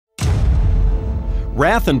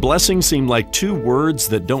Wrath and blessing seem like two words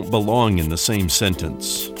that don't belong in the same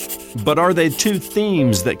sentence. But are they two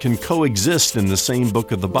themes that can coexist in the same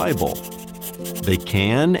book of the Bible? They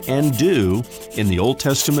can and do in the Old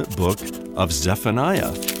Testament book of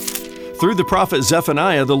Zephaniah. Through the prophet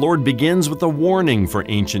Zephaniah, the Lord begins with a warning for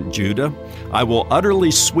ancient Judah. I will utterly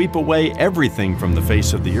sweep away everything from the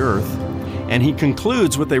face of the earth. And he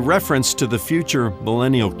concludes with a reference to the future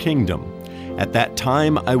millennial kingdom. At that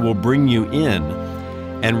time I will bring you in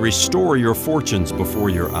and restore your fortunes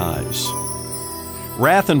before your eyes.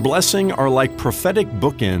 Wrath and blessing are like prophetic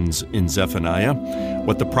bookends in Zephaniah.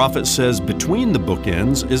 What the prophet says between the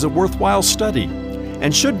bookends is a worthwhile study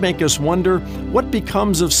and should make us wonder what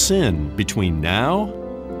becomes of sin between now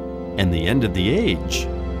and the end of the age.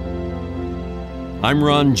 I'm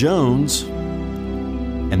Ron Jones,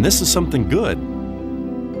 and this is Something Good.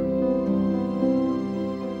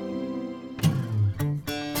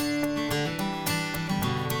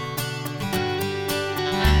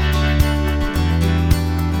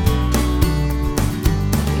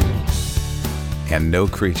 And no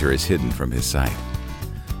creature is hidden from his sight,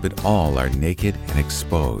 but all are naked and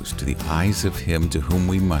exposed to the eyes of him to whom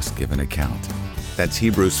we must give an account. That's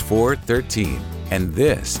Hebrews 4:13, and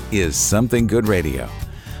this is Something Good Radio.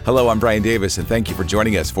 Hello, I'm Brian Davis, and thank you for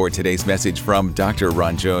joining us for today's message from Dr.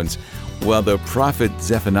 Ron Jones. Well, the prophet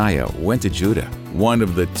Zephaniah went to Judah, one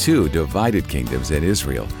of the two divided kingdoms in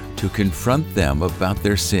Israel, to confront them about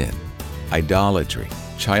their sin, idolatry,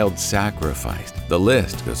 child sacrifice. The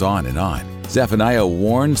list goes on and on. Zephaniah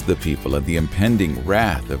warns the people of the impending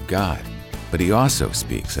wrath of God, but he also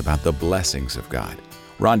speaks about the blessings of God.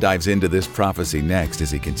 Ron dives into this prophecy next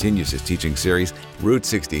as he continues his teaching series, Route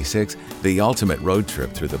 66, the ultimate road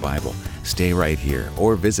trip through the Bible. Stay right here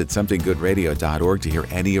or visit somethinggoodradio.org to hear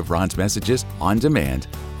any of Ron's messages on demand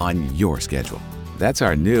on your schedule. That's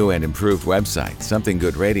our new and improved website,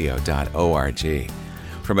 somethinggoodradio.org.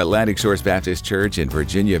 From Atlantic Shores Baptist Church in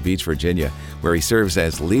Virginia Beach, Virginia, where he serves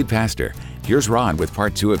as lead pastor, here's Ron with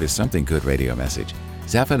part 2 of his Something Good Radio message,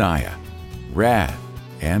 Zephaniah, Wrath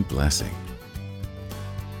and Blessing.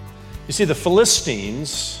 You see, the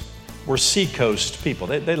Philistines were seacoast people.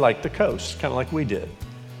 They liked the coast, kind of like we did.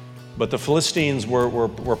 But the Philistines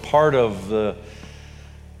were part of the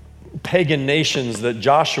pagan nations that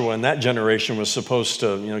Joshua and that generation was supposed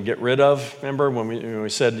to, get rid of. Remember when we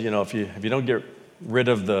said, if you don't get rid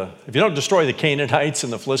of if you don't destroy the Canaanites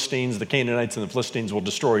and the Philistines will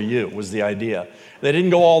destroy you, was the idea. They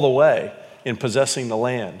didn't go all the way in possessing the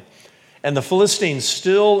land. And the Philistines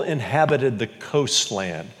still inhabited the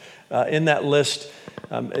coastland. In that list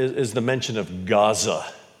is the mention of Gaza.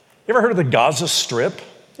 You ever heard of the Gaza Strip?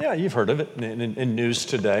 Yeah, you've heard of it in news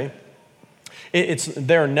today.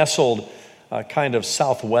 They're nestled kind of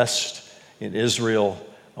southwest in Israel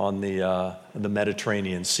on the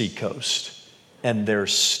Mediterranean seacoast. And they're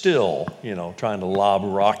still, trying to lob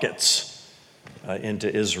rockets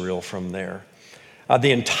into Israel from there.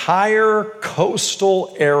 The entire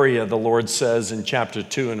coastal area, the Lord says in chapter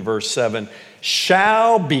 2 and verse 7,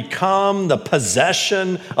 shall become the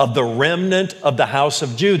possession of the remnant of the house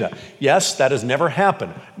of Judah. Yes, that has never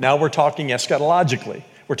happened. Now we're talking eschatologically.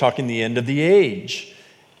 We're talking the end of the age.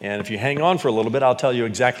 And if you hang on for a little bit, I'll tell you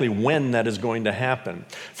exactly when that is going to happen.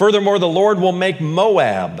 Furthermore, the Lord will make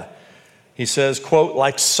Moab, he says, quote,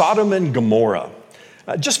 like Sodom and Gomorrah,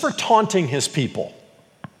 just for taunting his people.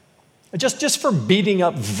 Just for beating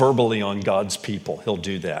up verbally on God's people, he'll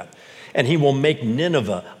do that. And he will make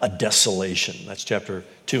Nineveh a desolation. That's chapter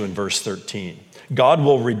 2 and verse 13. God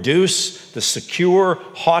will reduce the secure,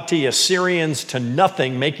 haughty Assyrians to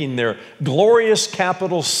nothing, making their glorious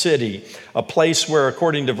capital city a place where,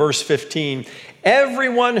 according to verse 15,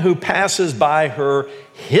 everyone who passes by her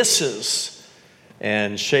hisses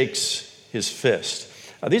and shakes his fist.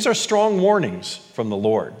 Now, these are strong warnings from the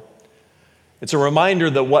Lord. It's a reminder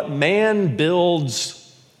that what man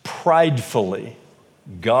builds pridefully,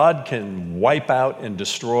 God can wipe out and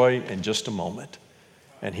destroy in just a moment.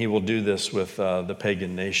 And he will do this with the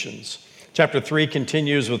pagan nations. Chapter 3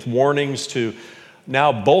 continues with warnings to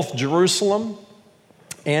now both Jerusalem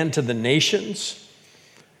and to the nations.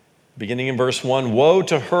 Beginning in verse 1, woe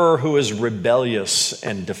to her who is rebellious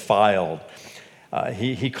and defiled.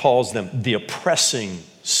 He calls them the oppressing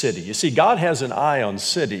city. You see, God has an eye on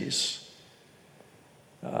cities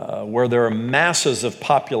where there are masses of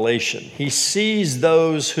population. He sees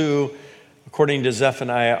those who, according to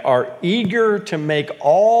Zephaniah, are eager to make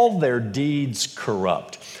all their deeds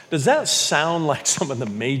corrupt. Does that sound like some of the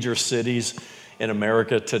major cities in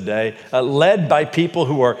America today, led by people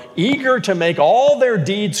who are eager to make all their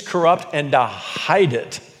deeds corrupt and to hide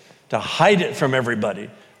it from everybody?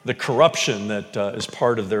 the corruption that is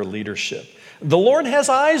part of their leadership. The Lord has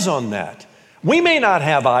eyes on that. We may not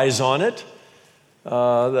have eyes on it.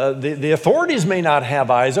 The authorities may not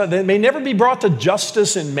have eyes on it. They may never be brought to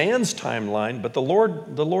justice in man's timeline, but the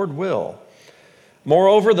Lord will.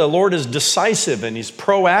 Moreover, the Lord is decisive and he's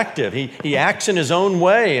proactive. He acts in his own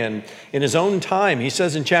way and in his own time. He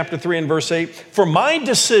says in chapter 3 and verse 8, for my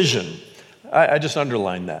decision, I just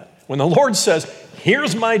underlined that. When the Lord says,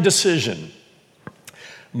 here's my decision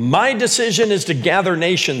is to gather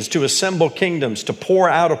nations, to assemble kingdoms, to pour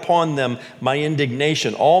out upon them my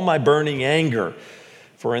indignation, all my burning anger.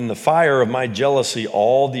 For in the fire of my jealousy,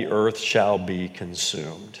 all the earth shall be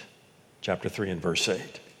consumed. Chapter 3 and verse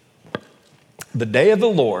 8. The day of the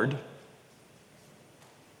Lord,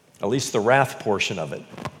 at least the wrath portion of it,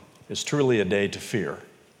 is truly a day to fear.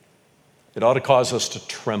 It ought to cause us to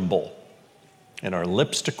tremble and our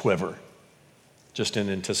lips to quiver just in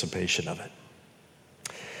anticipation of it.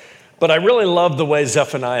 But I really love the way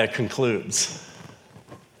Zephaniah concludes.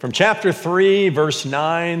 From chapter 3, verse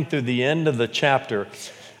 9 through the end of the chapter,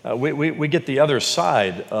 we get the other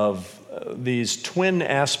side of these twin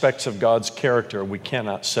aspects of God's character we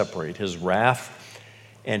cannot separate, his wrath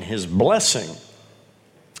and his blessing.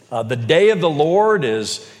 The day of the Lord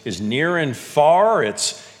is near and far.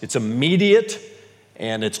 It's immediate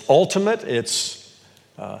and it's ultimate. It's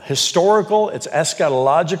historical. It's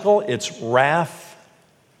eschatological. It's wrath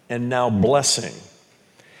and now blessing.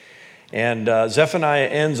 And Zephaniah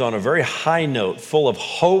ends on a very high note, full of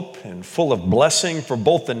hope and full of blessing for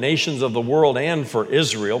both the nations of the world and for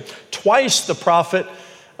Israel. Twice the prophet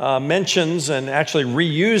mentions and actually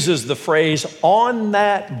reuses the phrase, on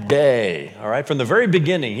that day. All right, from the very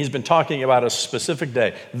beginning, he's been talking about a specific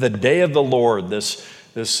day, the day of the Lord, this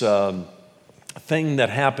thing that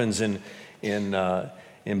happens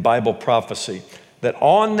in Bible prophecy. That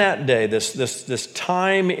on that day, this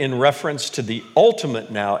time in reference to the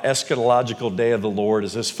ultimate now eschatological day of the Lord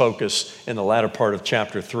is this focus in the latter part of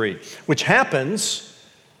chapter 3, which happens,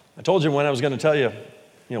 I told you when I was going to tell you,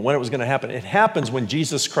 when it was going to happen. It happens when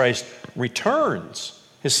Jesus Christ returns,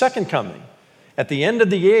 his second coming, at the end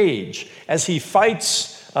of the age, as he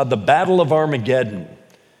fights the battle of Armageddon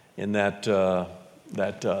in that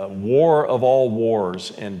war of all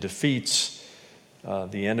wars and defeats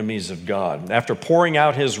the enemies of God. After pouring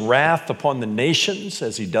out his wrath upon the nations,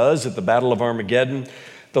 as he does at the Battle of Armageddon,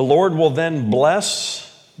 the Lord will then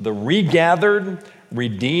bless the regathered,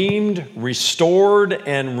 redeemed, restored,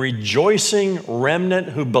 and rejoicing remnant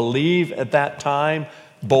who believe at that time,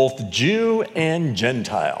 both Jew and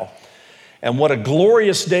Gentile. And what a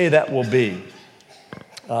glorious day that will be.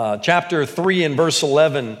 Chapter 3 and verse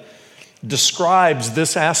 11 describes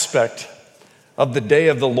this aspect of the day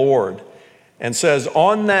of the Lord. And says,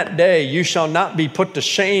 on that day you shall not be put to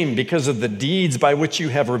shame because of the deeds by which you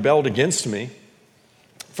have rebelled against me.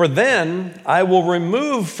 For then I will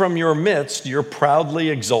remove from your midst your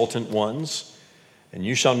proudly exultant ones, and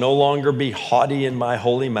you shall no longer be haughty in my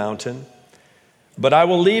holy mountain. But I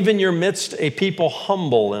will leave in your midst a people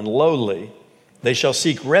humble and lowly. They shall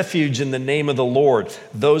seek refuge in the name of the Lord,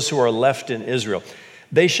 those who are left in Israel.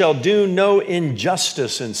 They shall do no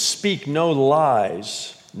injustice and speak no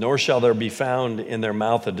lies, nor shall there be found in their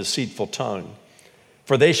mouth a deceitful tongue.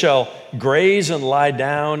 For they shall graze and lie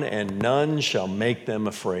down, and none shall make them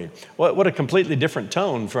afraid. What a completely different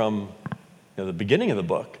tone from the beginning of the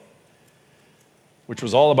book, which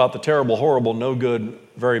was all about the terrible, horrible, no good,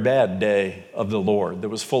 very bad day of the Lord that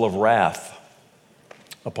was full of wrath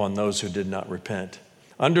upon those who did not repent.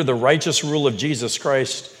 Under the righteous rule of Jesus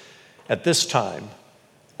Christ at this time,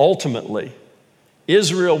 ultimately,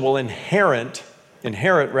 Israel will inherit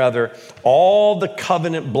all the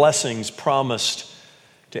covenant blessings promised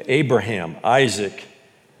to Abraham, Isaac,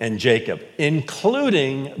 and Jacob,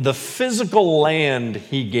 including the physical land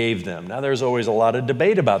he gave them. Now, there's always a lot of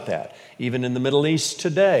debate about that, even in the Middle East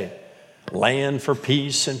today. Land for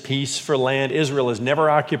peace and peace for land. Israel has never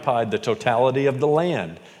occupied the totality of the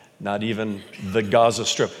land, not even the Gaza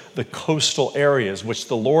Strip, the coastal areas, which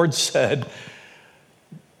the Lord said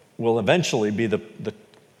will eventually be the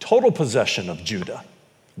total possession of Judah.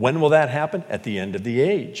 When will that happen? At the end of the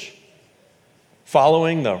age.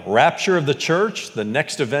 Following the rapture of the church, the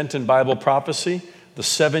next event in Bible prophecy, the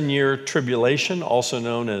 7-year tribulation, also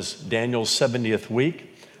known as Daniel's 70th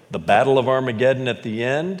week, the Battle of Armageddon at the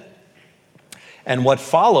end. And what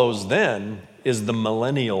follows then is the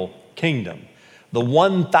millennial kingdom, the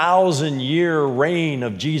 1,000-year reign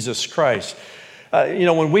of Jesus Christ.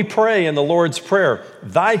 When we pray in the Lord's Prayer,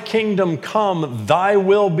 thy kingdom come, thy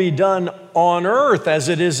will be done on earth as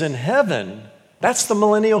it is in heaven. That's the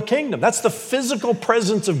millennial kingdom. That's the physical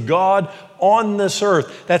presence of God on this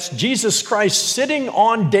earth. That's Jesus Christ sitting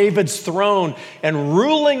on David's throne and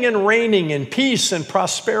ruling and reigning in peace and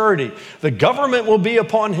prosperity. The government will be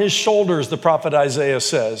upon his shoulders, the prophet Isaiah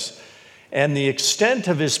says. And the extent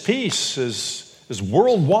of his peace is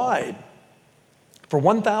worldwide for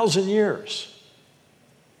 1,000 years,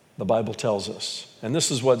 the Bible tells us. And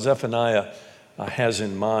this is what Zephaniah has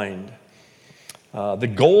in mind. The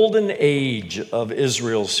golden age of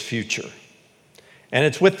Israel's future. And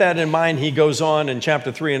it's with that in mind, he goes on in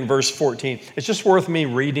chapter 3 and verse 14. It's just worth me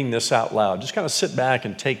reading this out loud. Just kind of sit back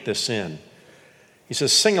and take this in. He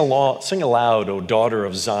says, sing aloud, O daughter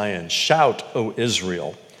of Zion. Shout, O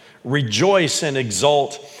Israel. Rejoice and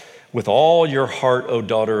exult with all your heart, O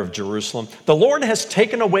daughter of Jerusalem. The Lord has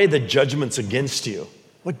taken away the judgments against you.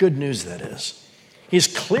 What good news that is. He's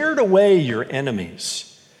cleared away your enemies.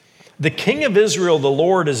 The King of Israel, the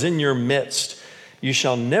Lord, is in your midst. You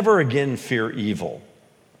shall never again fear evil.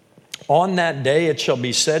 On that day it shall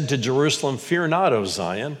be said to Jerusalem, fear not, O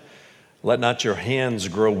Zion. Let not your hands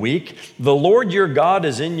grow weak. The Lord your God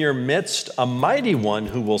is in your midst, a mighty one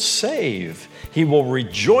who will save. He will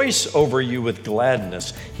rejoice over you with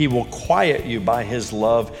gladness. He will quiet you by his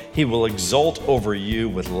love. He will exult over you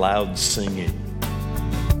with loud singing.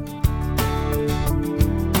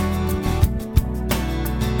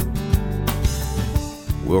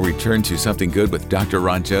 We'll return to Something Good with Dr.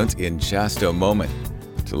 Ron Jones in just a moment.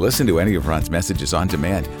 To listen to any of Ron's messages on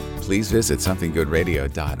demand, please visit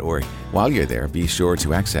somethinggoodradio.org. While you're there, be sure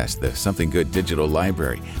to access the Something Good digital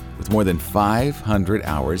library with more than 500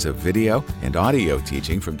 hours of video and audio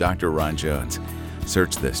teaching from Dr. Ron Jones.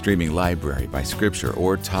 Search the streaming library by scripture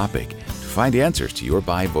or topic to find answers to your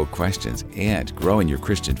Bible questions and grow in your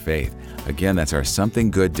Christian faith. Again, that's our Something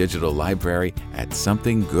Good digital library at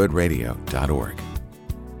somethinggoodradio.org.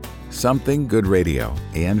 Something Good Radio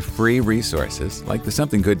and free resources like the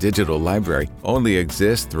Something Good digital library only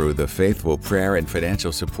exist through the faithful prayer and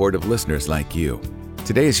financial support of listeners like you.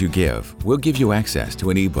 Today, as you give, we'll give you access to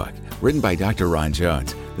an ebook written by Dr. Ron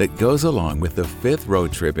Jones that goes along with the 5th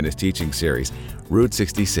road trip in his teaching series, Route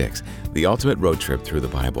 66, the ultimate road trip through the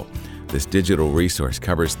Bible. This digital resource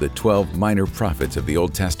covers the 12 minor prophets of the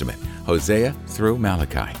Old Testament, Hosea through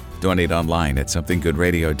Malachi. Donate online at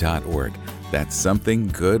somethinggoodradio.org. That's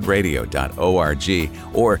somethinggoodradio.org,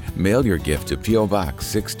 or mail your gift to P.O. Box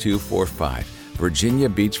 6245, Virginia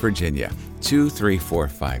Beach, Virginia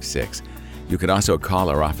 23456. You can also call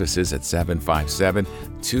our offices at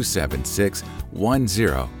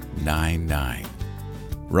 757-276-1099.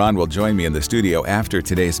 Ron will join me in the studio after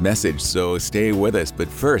today's message, so stay with us. But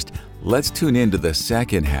first, let's tune in to the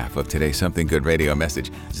second half of today's Something Good Radio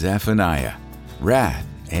message, Zephaniah, Wrath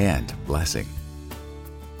and Blessing.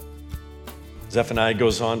 Zephaniah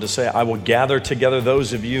goes on to say, I will gather together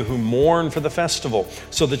those of you who mourn for the festival,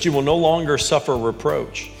 so that you will no longer suffer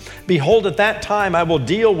reproach. Behold, at that time I will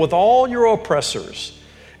deal with all your oppressors,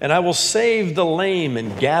 and I will save the lame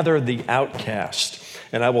and gather the outcast,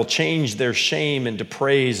 and I will change their shame into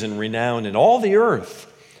praise and renown in all the earth.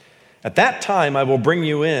 At that time I will bring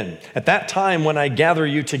you in, at that time when I gather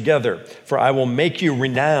you together, for I will make you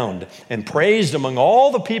renowned and praised among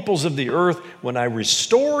all the peoples of the earth when I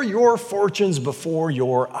restore your fortunes before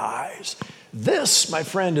your eyes. This, my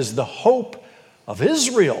friend, is the hope of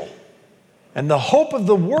Israel. And the hope of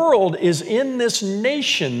the world is in this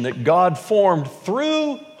nation that God formed,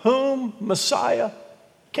 through whom Messiah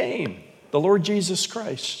came, the Lord Jesus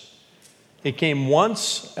Christ. He came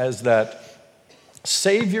once as that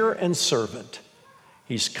Savior and servant.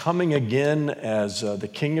 He's coming again as the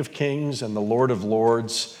King of Kings and the Lord of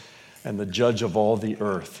Lords and the Judge of all the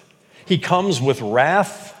earth. He comes with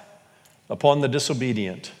wrath upon the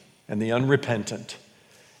disobedient and the unrepentant,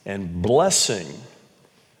 and blessing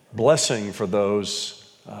for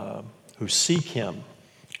those who seek him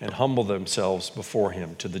and humble themselves before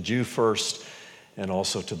him, to the Jew first and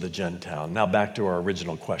also to the Gentile. Now back to our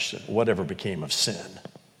original question, whatever became of sin?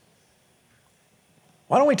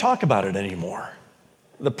 Why don't we talk about it anymore?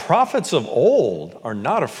 The prophets of old are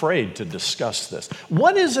not afraid to discuss this.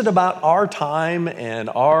 What is it about our time and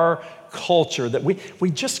our culture that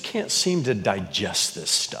we just can't seem to digest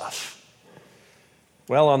this stuff?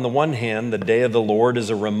 Well, on the one hand, the day of the Lord is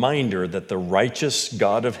a reminder that the righteous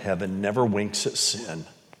God of heaven never winks at sin.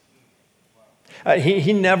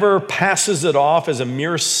 He never passes it off as a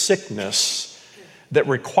mere sickness that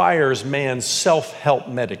requires man's self-help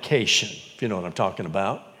medication, if you know what I'm talking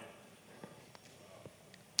about.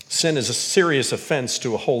 Sin is a serious offense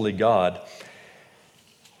to a holy God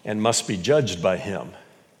and must be judged by him.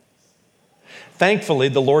 Thankfully,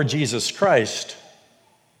 the Lord Jesus Christ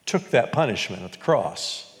took that punishment at the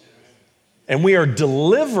cross. And we are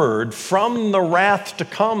delivered from the wrath to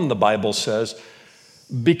come, the Bible says,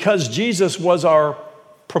 because Jesus was our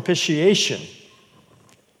propitiation.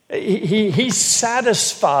 He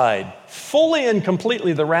satisfied fully and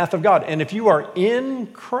completely the wrath of God. And if you are in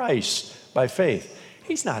Christ by faith,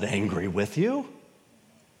 He's not angry with you.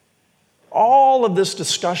 All of this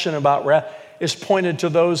discussion about wrath is pointed to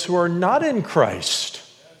those who are not in Christ.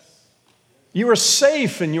 You are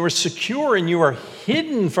safe and you are secure and you are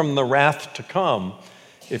hidden from the wrath to come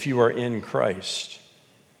if you are in Christ.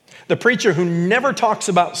 The preacher who never talks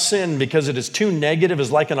about sin because it is too negative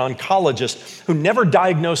is like an oncologist who never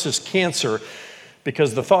diagnoses cancer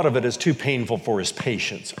because the thought of it is too painful for his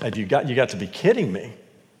patients. You got to be kidding me.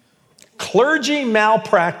 Clergy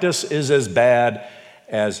malpractice is as bad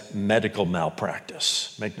as medical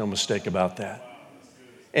malpractice. Make no mistake about that.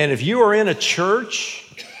 And if you are in a church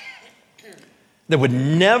that would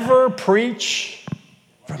never preach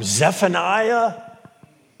from Zephaniah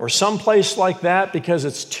or someplace like that because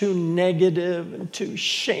it's too negative and too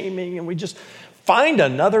shaming, and we just find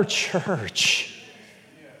another church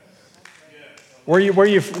where you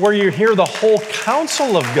hear the whole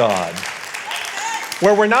counsel of God,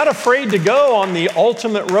 where we're not afraid to go on the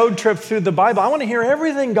ultimate road trip through the Bible. I want to hear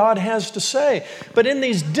everything God has to say. But in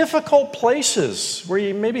these difficult places where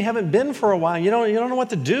you maybe haven't been for a while, you don't know what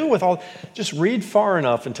to do with all, just read far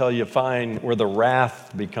enough until you find where the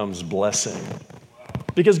wrath becomes blessing.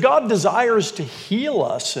 Because God desires to heal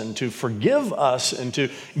us and to forgive us and to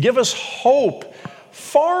give us hope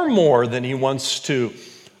far more than He wants to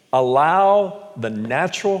allow the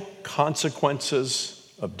natural consequences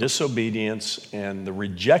of disobedience and the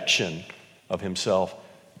rejection of Himself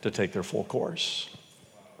to take their full course.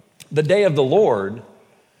 The day of the Lord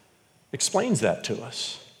explains that to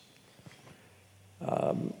us.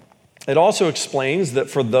 It also explains that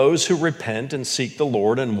for those who repent and seek the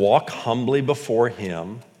Lord and walk humbly before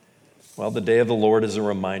Him, well, the day of the Lord is a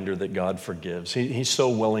reminder that God forgives. He's so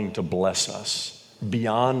willing to bless us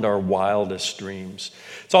beyond our wildest dreams.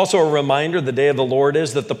 It's also a reminder the day of the Lord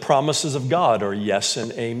is that the promises of God are yes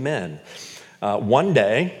and amen. One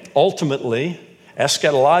day, ultimately,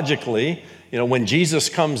 eschatologically, when Jesus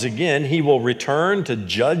comes again, He will return to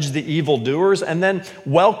judge the evildoers and then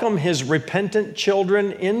welcome His repentant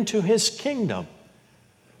children into His kingdom.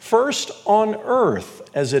 First on earth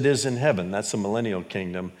as it is in heaven. That's the millennial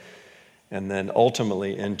kingdom. And then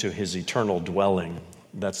ultimately into His eternal dwelling.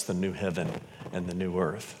 That's the new heaven and the new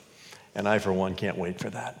earth. And I, for one, can't wait for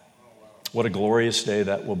that. What a glorious day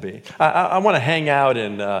that will be. I want to hang out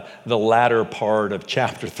in the latter part of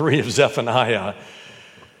chapter 3 of Zephaniah.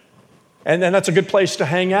 And that's a good place to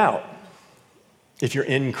hang out if you're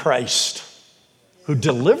in Christ, who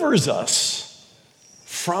delivers us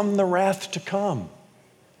from the wrath to come.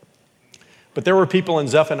 But there were people in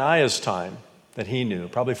Zephaniah's time that he knew,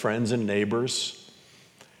 probably friends and neighbors,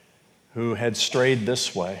 who had strayed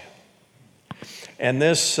this way. And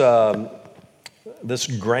this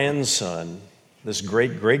grandson, this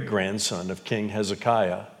great-great-grandson of King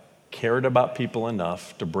Hezekiah, cared about people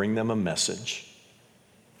enough to bring them a message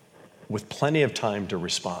with plenty of time to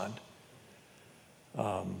respond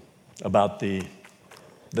about the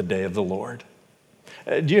day of the Lord.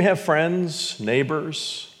 Do you have friends,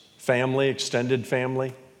 neighbors, family, extended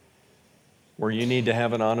family, where you need to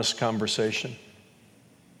have an honest conversation?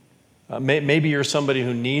 Maybe you're somebody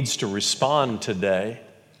who needs to respond today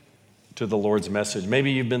to the Lord's message.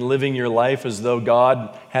 Maybe you've been living your life as though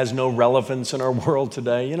God has no relevance in our world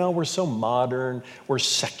today. We're so modern, we're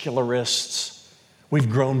secularists. We've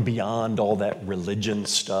grown beyond all that religion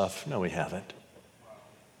stuff. No, we haven't.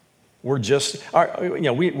 We're just,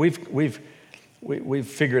 we've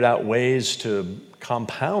figured out ways to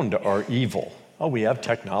compound our evil. Oh, we have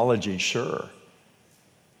technology, sure.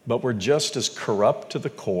 But we're just as corrupt to the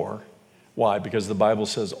core. Why? Because the Bible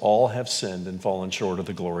says all have sinned and fallen short of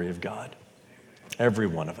the glory of God. Every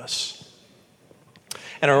one of us.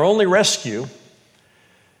 And our only rescue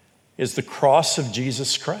is the cross of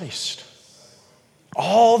Jesus Christ.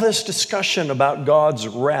 All this discussion about God's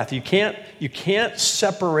wrath, you can't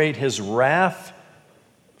separate His wrath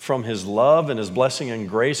from His love and His blessing and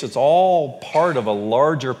grace. It's all part of a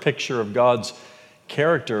larger picture of God's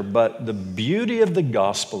character. But the beauty of the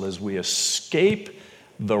gospel is we escape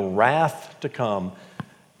the wrath to come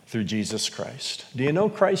through Jesus Christ. Do you know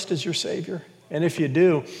Christ as your Savior? And if you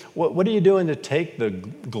do, what are you doing to take the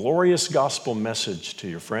glorious gospel message to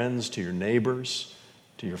your friends, to your neighbors,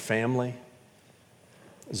 to your family?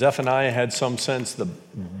 Zephaniah had some sense that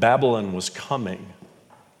Babylon was coming,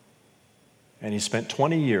 and he spent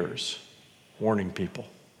 20 years warning people.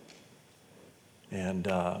 And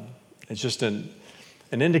it's just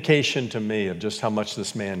an indication to me of just how much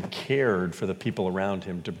this man cared for the people around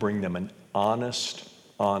him to bring them an honest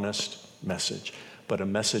message, but a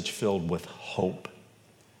message filled with hope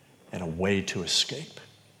and a way to escape.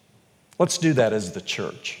 Let's do that as the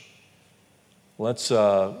church. Let's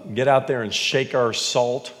get out there and shake our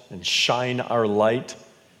salt and shine our light.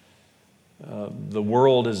 The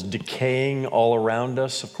world is decaying all around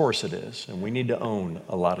us. Of course it is, and we need to own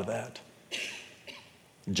a lot of that.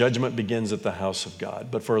 Judgment begins at the house of God.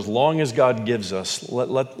 But for as long as God gives us,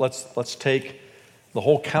 let's take the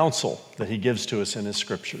whole counsel that he gives to us in his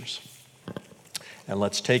scriptures, and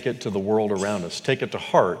let's take it to the world around us. Take it to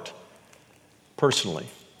heart personally,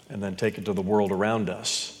 and then take it to the world around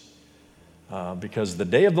us. Because the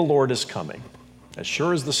day of the Lord is coming, as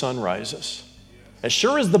sure as the sun rises, as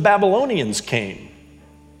sure as the Babylonians came,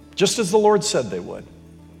 just as the Lord said they would,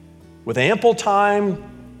 with ample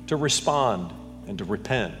time to respond and to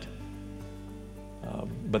repent.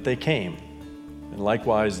 But they came. And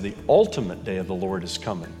likewise, the ultimate day of the Lord is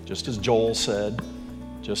coming, just as Joel said,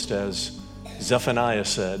 just as Zephaniah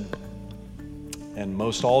said, and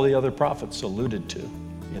most all the other prophets alluded to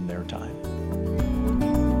in their time.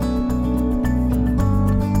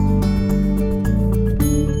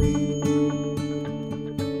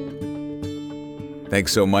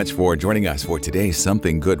 Thanks so much for joining us for today's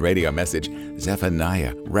Something Good radio message,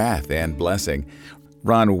 Zephaniah, Wrath and Blessing.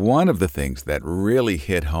 Ron, one of the things that really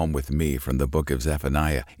hit home with me from the book of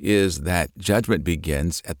Zephaniah is that judgment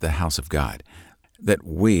begins at the house of God, that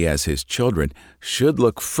we as his children should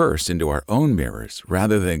look first into our own mirrors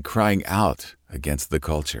rather than crying out against the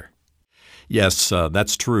culture. Yes,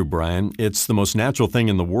 that's true, Brian. It's the most natural thing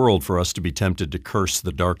in the world for us to be tempted to curse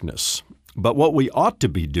the darkness. But what we ought to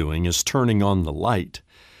be doing is turning on the light.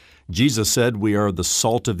 Jesus said we are the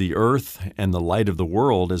salt of the earth and the light of the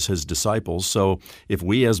world as his disciples. So if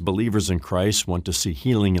we as believers in Christ want to see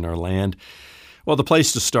healing in our land, well, the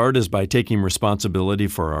place to start is by taking responsibility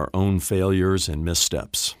for our own failures and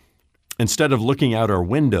missteps. Instead of looking out our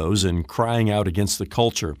windows and crying out against the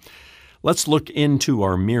culture, let's look into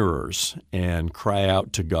our mirrors and cry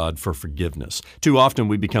out to God for forgiveness. Too often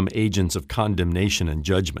we become agents of condemnation and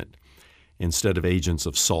judgment instead of agents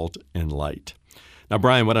of salt and light. Now,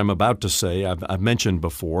 Brian, what I'm about to say, I've mentioned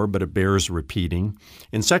before, but it bears repeating.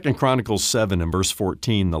 In 2 Chronicles 7 and verse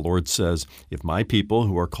 14, the Lord says, "If my people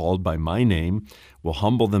who are called by my name will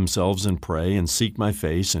humble themselves and pray and seek my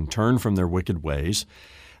face and turn from their wicked ways,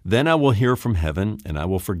 then I will hear from heaven and I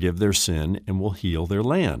will forgive their sin and will heal their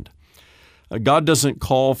land." God doesn't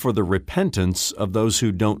call for the repentance of those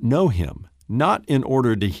who don't know him. Not in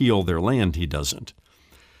order to heal their land, he doesn't.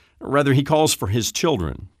 Rather, he calls for his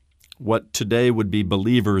children, what today would be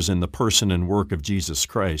believers in the person and work of Jesus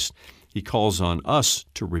Christ. He calls on us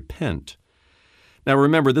to repent. Now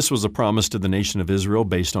remember, this was a promise to the nation of Israel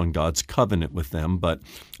based on God's covenant with them, but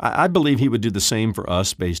I believe he would do the same for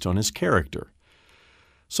us based on his character.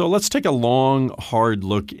 So let's take a long, hard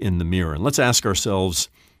look in the mirror, and let's ask ourselves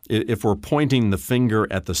if we're pointing the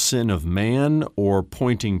finger at the sin of man or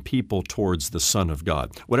pointing people towards the Son of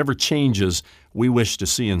God. Whatever changes we wish to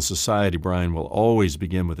see in society, Brian, will always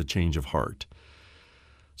begin with a change of heart.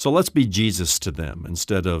 So let's be Jesus to them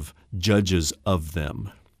instead of judges of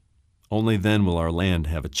them. Only then will our land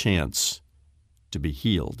have a chance to be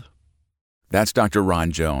healed. That's Dr.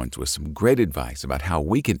 Ron Jones with some great advice about how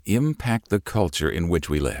we can impact the culture in which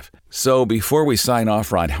we live. So before we sign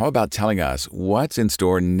off, Ron, how about telling us what's in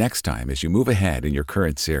store next time as you move ahead in your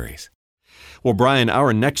current series? Well, Brian,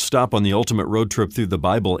 our next stop on the ultimate road trip through the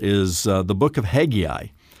Bible is the book of Haggai.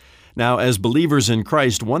 Now, as believers in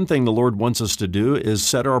Christ, one thing the Lord wants us to do is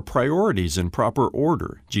set our priorities in proper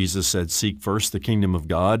order. Jesus said, "Seek first the kingdom of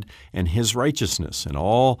God and his righteousness," and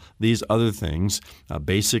all these other things,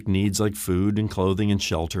 basic needs like food and clothing and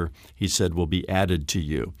shelter, he said, will be added to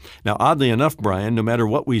you. Now, oddly enough, Brian, no matter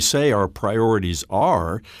what we say our priorities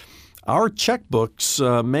are, our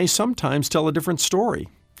checkbooks may sometimes tell a different story.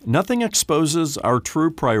 Nothing exposes our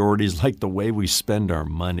true priorities like the way we spend our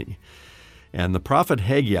money. And the prophet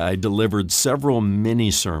Haggai delivered several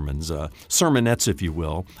mini-sermons, sermonettes, if you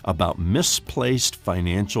will, about misplaced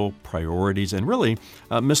financial priorities and really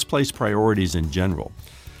misplaced priorities in general.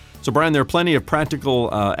 So, Brian, there are plenty of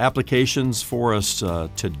practical applications for us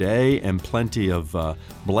today and plenty of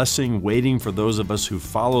blessing waiting for those of us who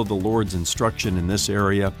follow the Lord's instruction in this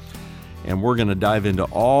area. And we're going to dive into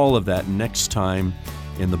all of that next time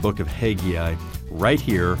in the book of Haggai right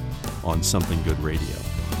here on Something Good Radio.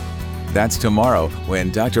 That's tomorrow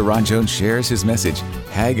when Dr. Ron Jones shares his message,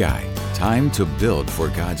 Haggai, Time to Build for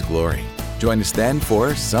God's Glory. Join us then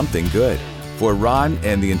for Something Good. For Ron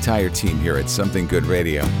and the entire team here at Something Good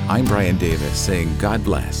Radio, I'm Brian Davis saying God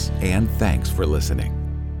bless and thanks for listening.